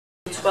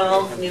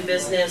12, new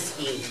business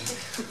E.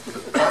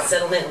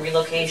 Settlement and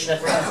relocation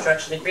of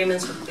reconstruction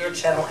agreements with Clear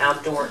Channel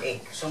Outdoor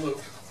Inc. So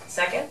moved.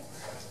 Second?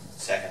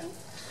 Second.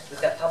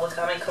 We've got public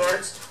comment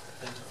cards.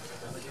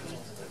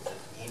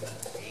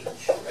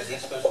 H? Are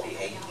these supposed to be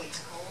H?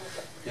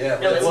 Yeah,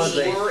 No, but it's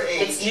E.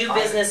 It's new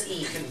business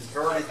E.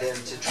 Converted them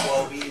to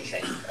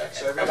 12E.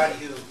 So everybody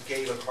who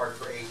gave a card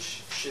for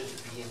H should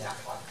be in that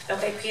one.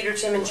 Okay, Peter,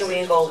 Tim, and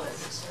Joanne Golden.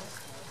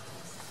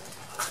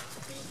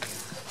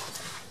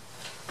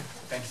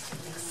 Thanks.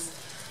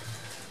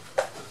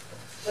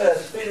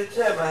 Yes, Peter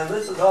Tim, and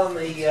this is on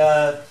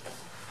the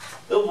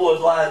Billboard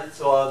lights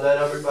that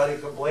everybody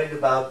complained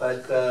about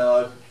that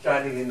are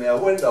shining in their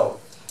window.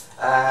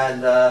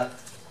 And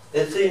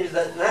it seems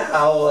that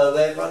now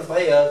they're going to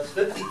pay us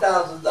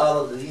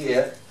 $50,000 a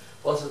year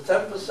plus a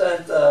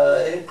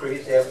 10%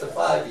 increase after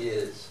 5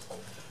 years,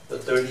 for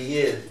 30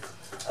 years.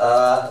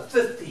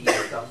 50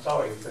 years, I'm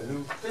sorry, for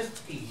new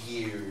 50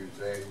 years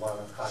they want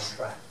a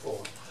contract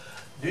for.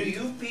 Do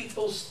you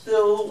people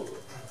still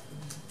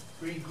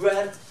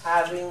regret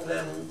having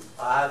them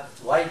have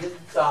lighted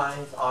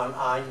signs on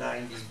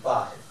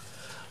I-95?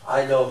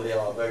 I know they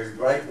are very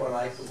bright when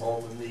I come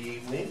home in the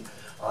evening.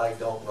 I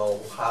don't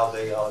know how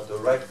they are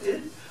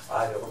directed.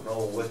 I don't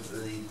know whether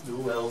the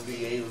new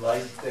LVA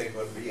lights are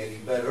going to be any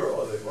better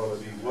or they're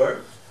going to be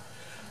worse.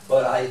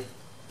 But I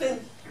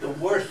think the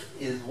worst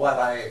is what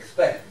I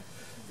expect.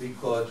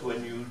 Because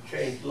when you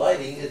change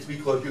lighting, it's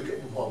because you're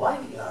getting more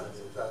lighting out of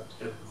it. That's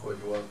just because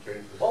you want to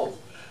change the bulb.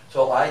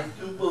 So I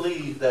do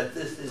believe that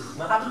this is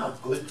not a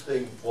good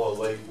thing for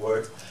Lake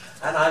Worth.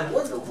 And I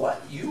wonder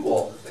what you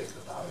all think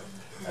about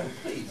it. And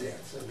please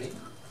answer me.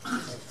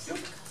 Thank you.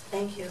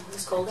 Thank you.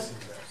 Ms. Golden?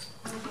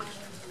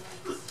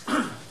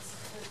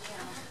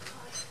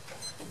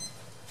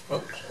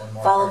 Oops, one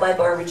more. Followed by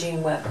Barbara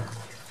Jean Webb.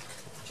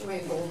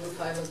 Joanne Golden,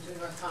 502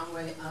 North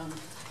Conway.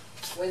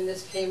 When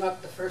this came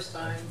up the first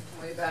time,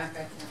 way back,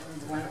 I can't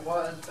remember when it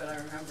was, but I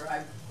remember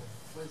I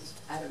was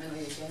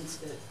adamantly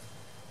against it.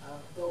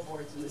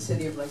 Billboards in the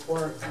city of Lake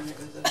Worth, and it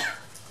was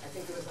I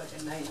think it was like a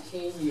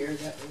 19-year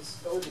that was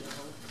voted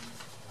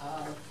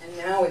on. And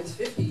now it's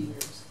 50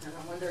 years, and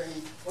I'm wondering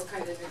what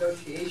kind of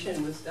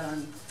negotiation was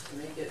done to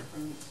make it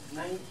from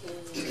 19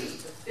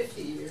 years to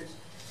 50 years.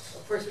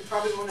 Of course, we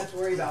probably won't have to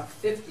worry about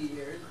 50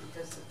 years,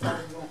 because the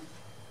probably won't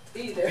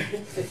be there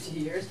in 50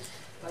 years.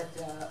 But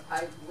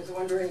I was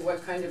wondering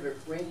what kind of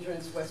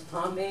arrangements West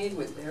Palm made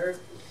with their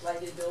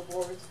lighted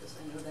billboards, because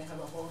I know they have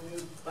a whole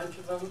new bunch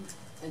of them,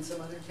 and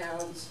some other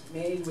towns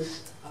made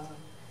with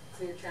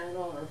Clear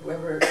Channel or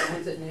whoever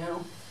owns it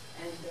now.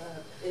 And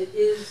it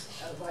is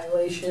a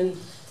violation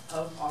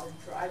of our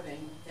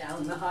driving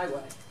down the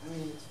highway. I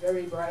mean, it's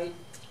very bright.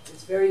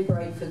 It's very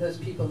bright for those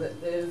people that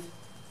live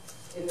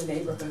in the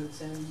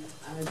neighborhoods, and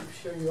I'm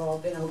sure you've all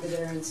been over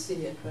there and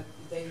see it, but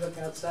they look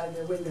outside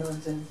their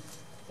windows and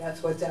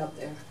that's what's out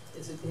there,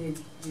 is a big,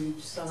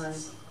 huge sign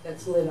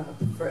that's lit up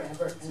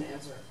forever and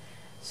ever.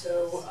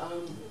 So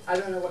I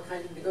don't know what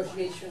kind of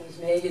negotiation was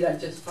made. I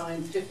just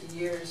find 50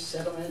 years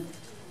settlement.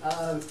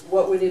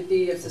 What would it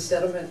be if the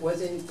settlement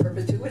was in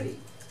perpetuity?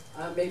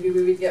 Maybe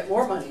we would get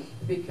more money,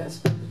 because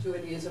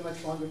perpetuity is a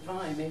much longer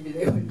time. Maybe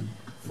they would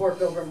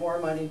fork over more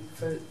money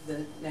for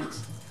the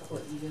next couple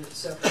of years.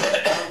 So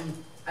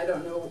I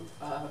don't know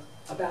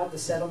about the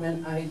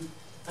settlement. I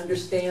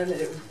understand that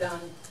it was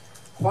done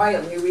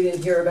quietly. We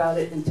didn't hear about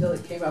it until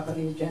it came up on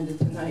the agenda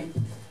tonight.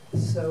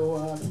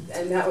 So,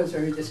 and that was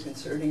very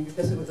disconcerting,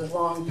 because it was a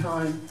long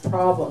time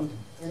problem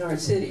in our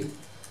city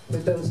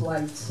with those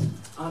lights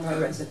on our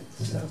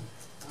residents. So,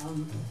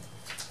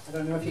 I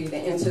don't know if you can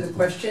answer the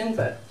question,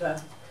 but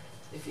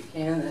if you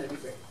can, that'd be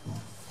great.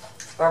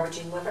 Barbara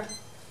Jean Weber?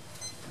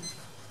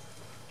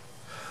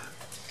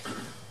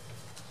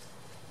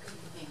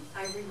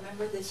 I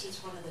remember this is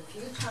one of the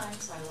few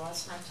times I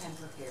lost my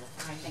temper here,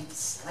 and I think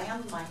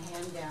slammed my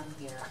hand down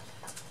here.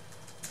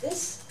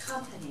 This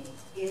company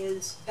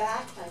is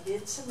backed, I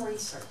did some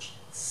research,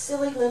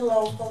 silly little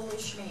old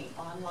foolish me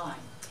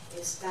online,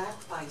 is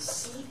backed by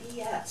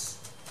CBS,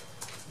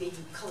 the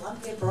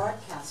Columbia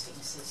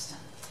Broadcasting System,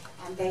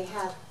 and they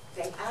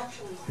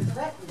actually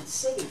threaten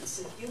cities.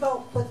 If you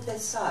don't put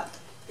this up,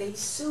 they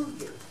sue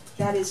you.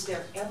 That is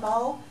their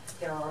MO.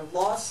 There are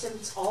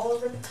lawsuits all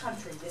over the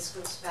country. This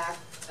goes back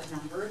a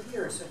number of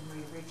years when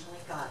we originally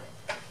got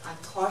it. I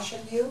caution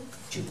you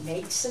to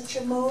make such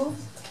a move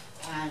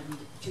and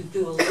to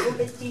do a little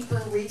bit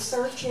deeper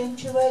research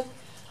into it.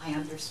 I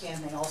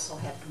understand they also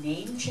have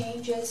name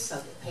changes, so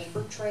the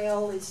paper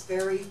trail is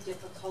very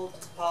difficult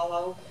to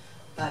follow,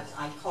 but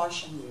I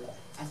caution you,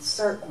 and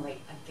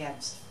certainly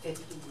against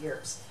 50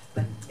 years.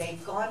 But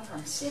they've gone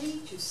from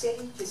city to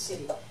city to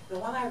city. The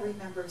one I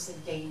remember is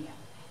in Dania.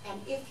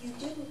 And if you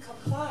didn't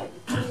comply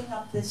with putting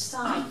up this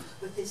sign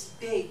with this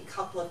big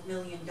couple of $1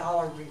 million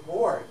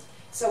reward,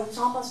 so it's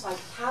almost like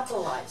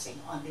capitalizing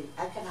on the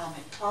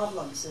economic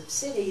problems of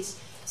cities.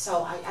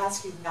 So I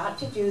ask you not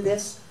to do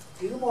this,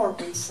 do more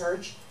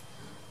research,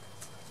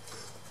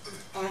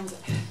 and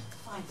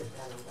find a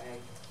better way,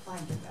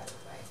 find a better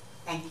way.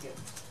 Thank you.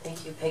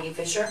 Thank you. Peggy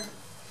Fisher?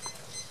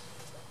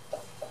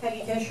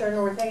 Peggy Fisher,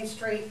 North A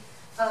Street.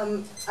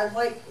 I'd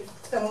like if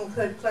someone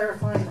could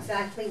clarify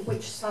exactly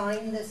which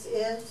sign this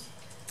is,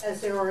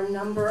 as there are a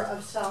number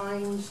of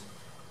signs,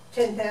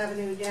 10th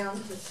Avenue down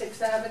to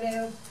 6th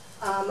Avenue.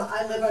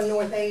 I live on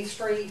North A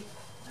Street,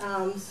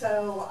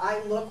 so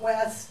I look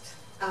west.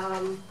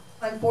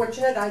 I'm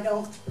fortunate I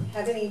don't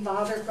have any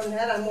bother from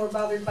that. I'm more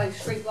bothered by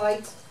street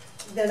lights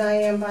than I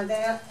am by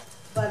that.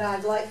 But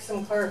I'd like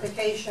some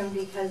clarification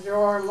because there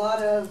are a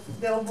lot of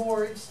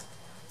billboards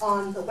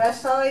on the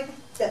west side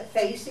that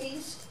face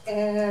east,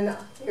 and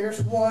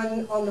there's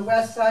one on the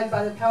west side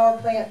by the power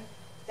plant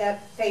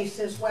that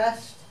faces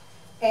west.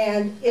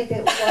 And if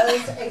it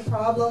was a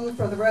problem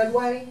for the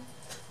roadway,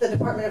 the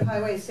Department of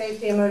Highway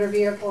Safety and Motor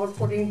Vehicle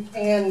Reporting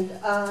and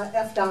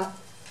FDOT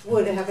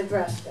would have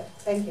addressed it.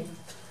 Thank you.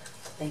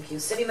 Thank you.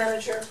 City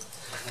Manager,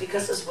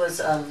 because this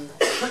was a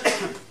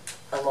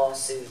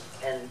lawsuit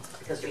and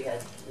because we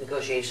had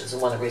negotiations,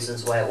 and one of the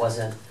reasons why it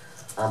wasn't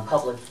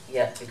public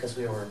yet, because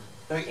we were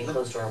in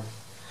closed door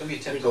Let me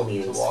attempt legal to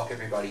meetings. walk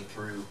everybody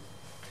through,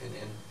 and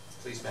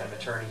please, Madam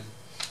Attorney,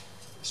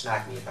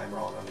 smack me if I'm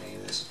wrong on any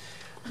of this.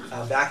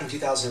 Back in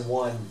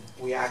 2001,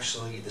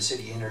 the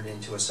city entered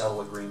into a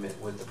settle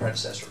agreement with the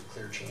predecessor of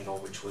Clear Channel,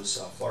 which was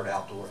Florida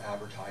Outdoor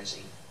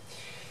Advertising.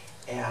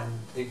 And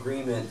the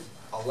agreement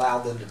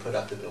allowed them to put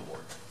up the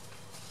billboard.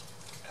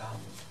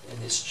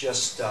 And it's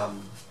just,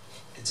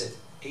 it's at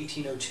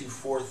 1802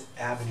 4th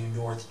Avenue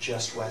North,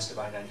 just west of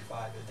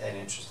I-95, if that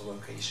answers the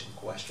location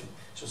question.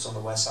 So it's on the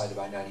west side of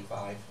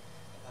I-95.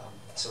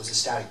 So it's a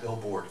static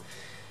billboard.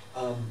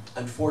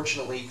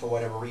 Unfortunately, for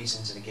whatever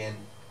reasons, and again,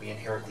 we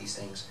inherit these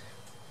things,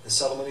 the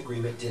settlement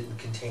agreement didn't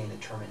contain a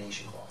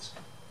termination clause.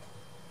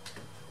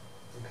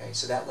 Okay,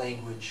 so that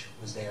language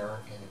was there,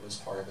 and it was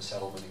part of a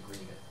settlement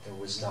agreement. There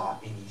was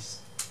not any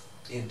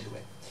into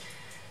it.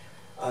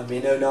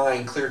 In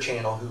 2009, Clear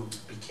Channel, who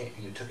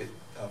took it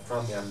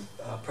from them,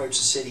 approached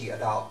the city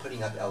about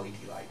putting up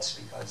LED lights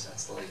because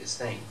that's the latest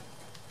thing.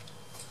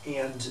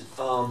 And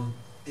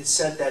it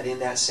said that in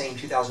that same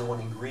 2001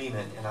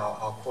 agreement, and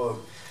I'll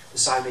quote, "The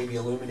sign may be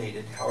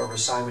illuminated. However, a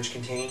sign which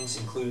contains,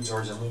 includes,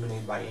 or is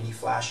illuminated by any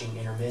flashing,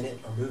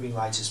 intermittent, or moving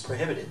lights is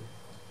prohibited,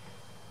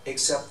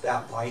 except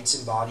that lights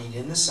embodied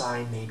in the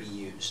sign may be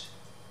used."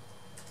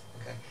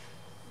 Okay.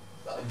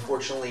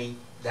 Unfortunately,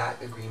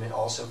 that agreement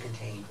also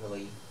contained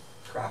really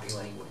crappy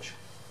language.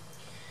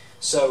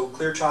 So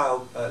Clear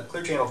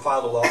Channel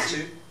filed a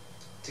lawsuit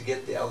to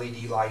get the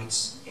LED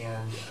lights,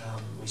 and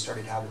we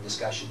started having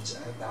discussions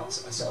about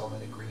a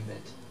settlement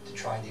agreement to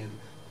try to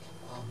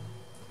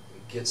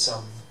get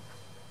some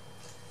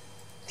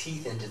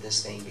teeth into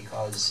this thing,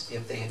 because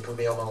if they had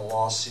prevailed on a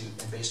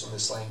lawsuit and based on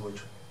this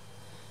language,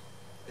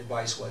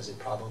 advice was it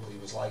probably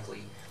was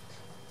likely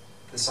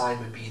the sign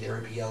would be there,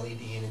 it would be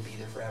LED, and it'd be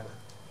there forever.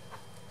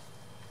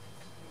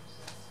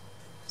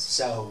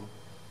 So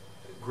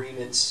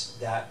agreements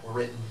that were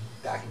written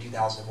back in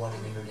 2001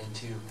 and entered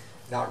into,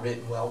 not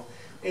written well,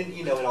 and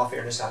in all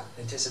fairness, not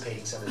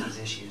anticipating some of these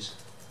issues,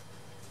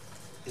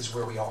 is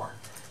where we are.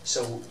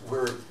 So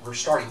we're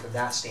starting from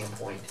that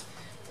standpoint,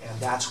 and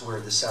that's where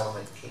the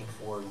settlement came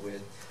forward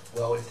with,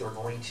 well, if they're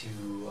going to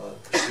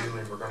pursue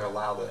and we're going to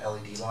allow the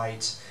LED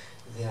lights,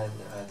 then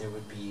there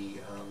would be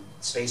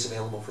space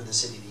available for the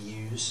city to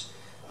use.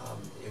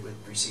 It would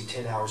receive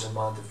 10 hours a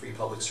month of free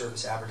public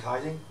service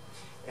advertising,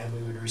 and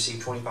we would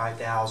receive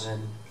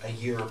 $25,000 a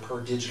year per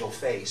digital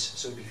face,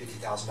 so it would be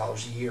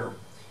 $50,000 a year.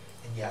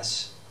 And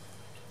yes,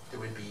 there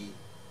would be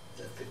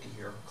the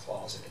 50-year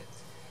clause in it.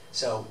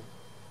 So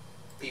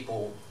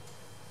people,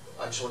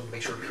 I just wanted to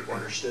make sure people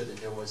understood that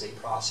there was a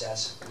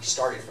process. We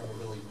started from a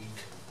really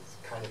weak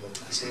kind of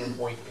a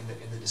standpoint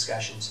in the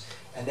discussions,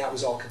 and that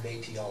was all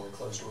conveyed to y'all in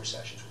closed door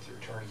sessions with your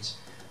attorneys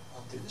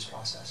through this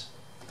process.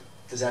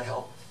 Does that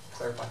help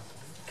clarify?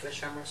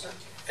 Commissioner Mercer?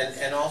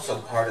 And also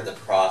part of the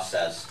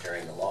process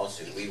during the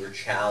lawsuit, we were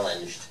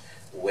challenged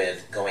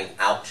with going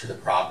out to the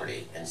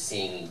property and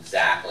seeing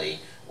exactly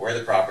where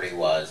the property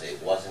was.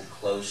 It wasn't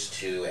close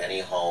to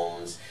any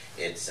homes.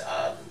 It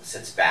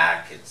sits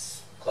back.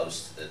 It's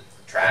close to the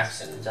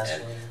tracks and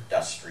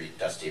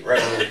dusty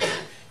road.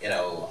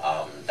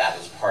 That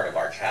was part of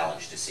our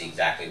challenge, to see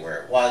exactly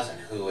where it was and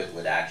who it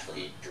would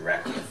actually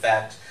directly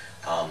affect.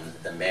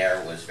 The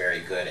mayor was very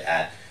good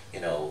at,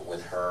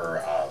 with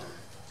her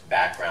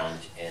background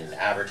in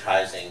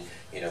advertising,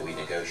 we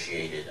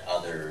negotiated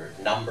other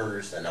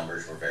numbers. The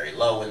numbers were very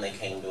low when they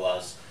came to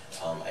us.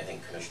 I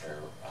think Commissioner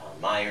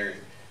Meyer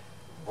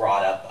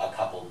brought up a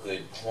couple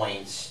good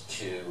points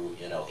to,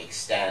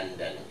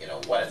 extend, and,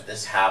 what if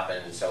this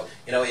happened? So,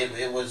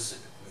 it was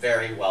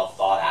very well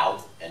thought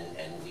out,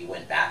 and we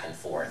went back and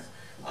forth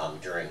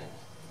during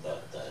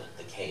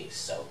the case.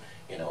 So,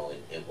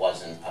 it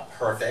wasn't a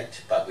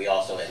perfect, but we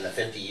also, in the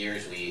 50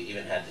 years, we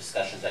even had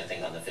discussions, I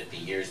think, on the 50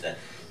 years that,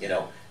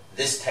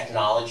 this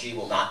technology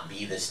will not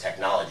be this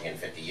technology in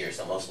 50 years.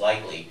 So most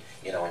likely,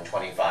 in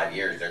 25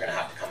 years, they're going to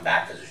have to come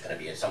back because there's going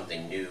to be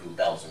something new,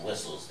 bells and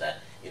whistles,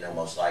 that,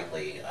 most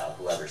likely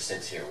whoever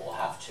sits here will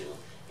have to,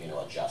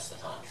 adjust the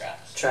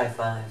contracts. Try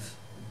 5.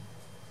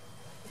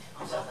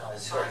 Somehow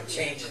it's sort of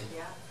changing.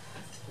 Yeah.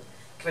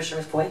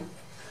 Commissioner McPoy?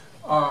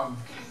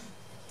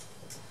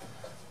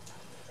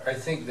 I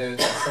think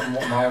that from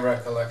my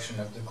recollection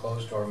of the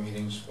closed door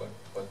meetings,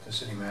 what the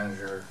city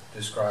manager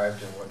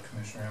described and what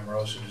Commissioner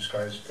Amoroso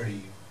describes is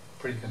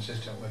pretty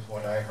consistent with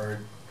what I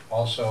heard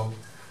also.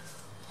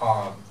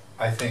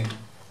 I think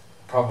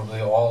probably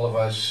all of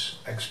us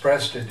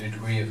expressed a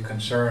degree of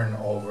concern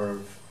over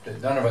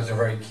that. None of us are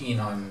very keen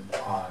on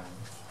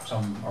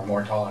some are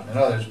more tolerant than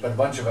others, but a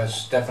bunch of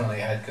us definitely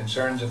had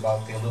concerns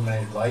about the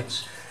illuminated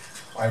lights.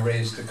 I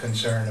raised the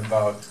concern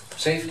about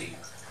safety.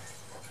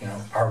 You know,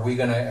 are we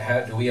gonna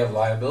have, do we have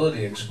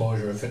liability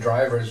exposure? If a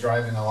driver is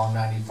driving along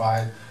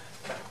 95,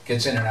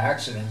 gets in an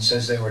accident and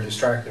says they were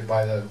distracted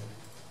by the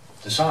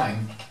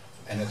sign,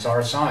 and it's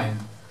our sign,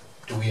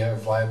 do we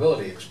have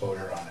liability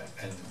exposure on it?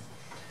 And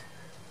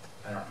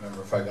I don't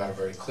remember if I got a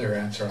very clear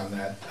answer on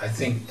that. I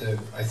think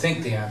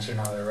the answer,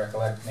 now that I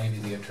recollect, maybe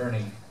the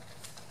attorney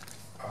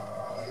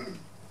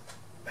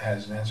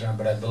has an answer on,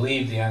 but I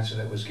believe the answer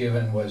that was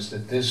given was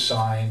that this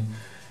sign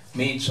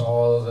meets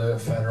all of the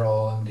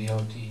federal and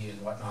DOT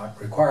and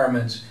whatnot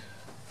requirements.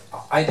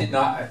 I did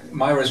not,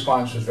 my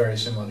response was very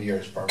similar to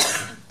yours, Barbara,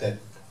 that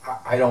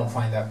I don't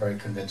find that very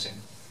convincing.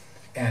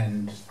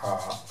 And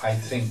I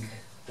think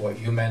what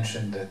you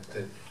mentioned,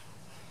 that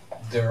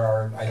there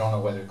are, I don't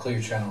know whether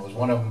Clear Channel was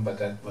one of them, but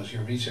that was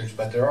your research,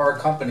 but there are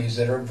companies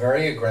that are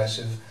very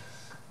aggressive,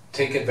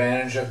 take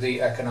advantage of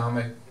the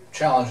economic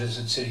challenges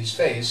that cities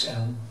face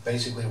and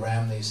basically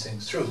ram these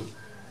things through.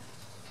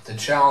 The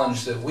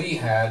challenge that we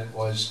had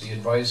was the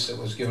advice that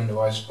was given to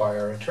us by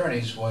our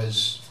attorneys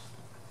was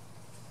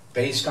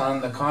based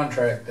on the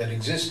contract that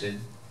existed,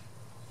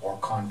 or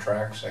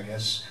contracts, I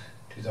guess,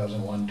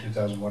 2001,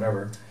 2000,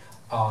 whatever.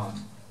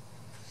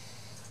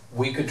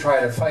 We could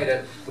try to fight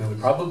it, we would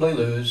probably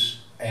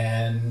lose,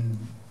 and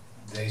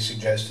they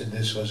suggested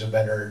this was a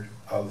better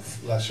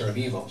of lesser of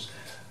evils.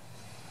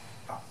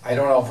 I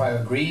don't know if I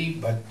agree,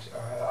 but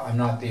I'm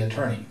not the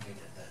attorney.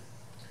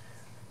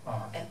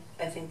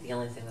 I think the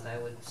only thing that I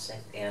would say,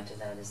 add to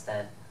that is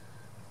that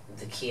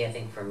the key, I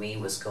think, for me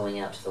was going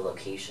out to the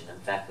location. In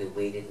fact, we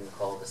waited and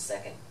called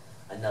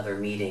another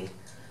meeting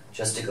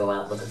just to go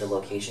out and look at the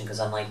location, because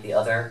unlike the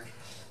other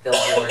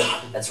billboard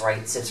that's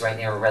sits right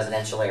near a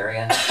residential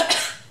area,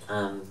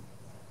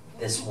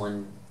 this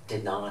one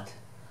did not.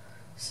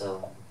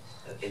 So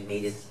it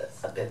made it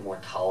a bit more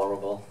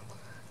tolerable.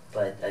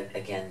 But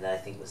again, that I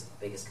think was the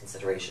biggest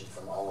consideration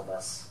from all of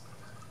us,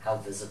 how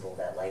visible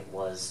that light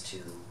was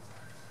to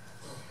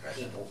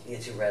people,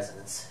 to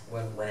residents,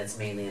 when it's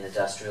mainly an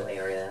industrial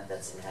area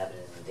that's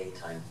inhabited in the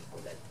daytime,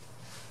 where that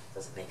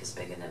doesn't make as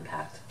big an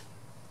impact.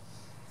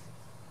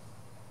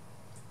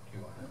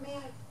 May I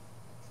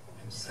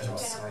I'm speak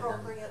sorry,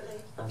 inappropriately?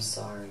 I'm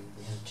sorry,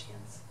 we have a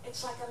chance.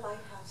 It's like a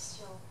lighthouse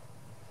still.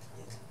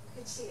 You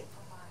can see it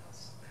for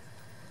miles.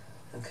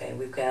 Okay,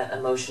 we've got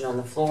a motion on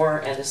the floor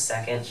and a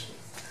second.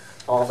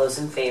 All those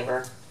in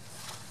favor?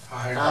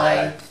 Aye.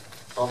 Aye.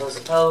 All those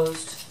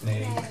opposed?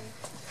 Nay.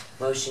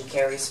 Motion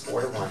carries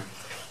 4-1.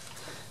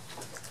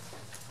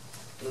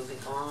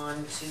 Moving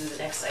on to the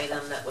next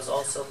item that was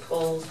also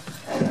pulled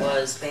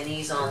was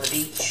Benny's on the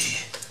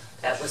Beach.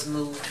 That was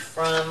moved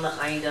from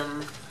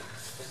item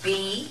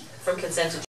B, from consent agenda.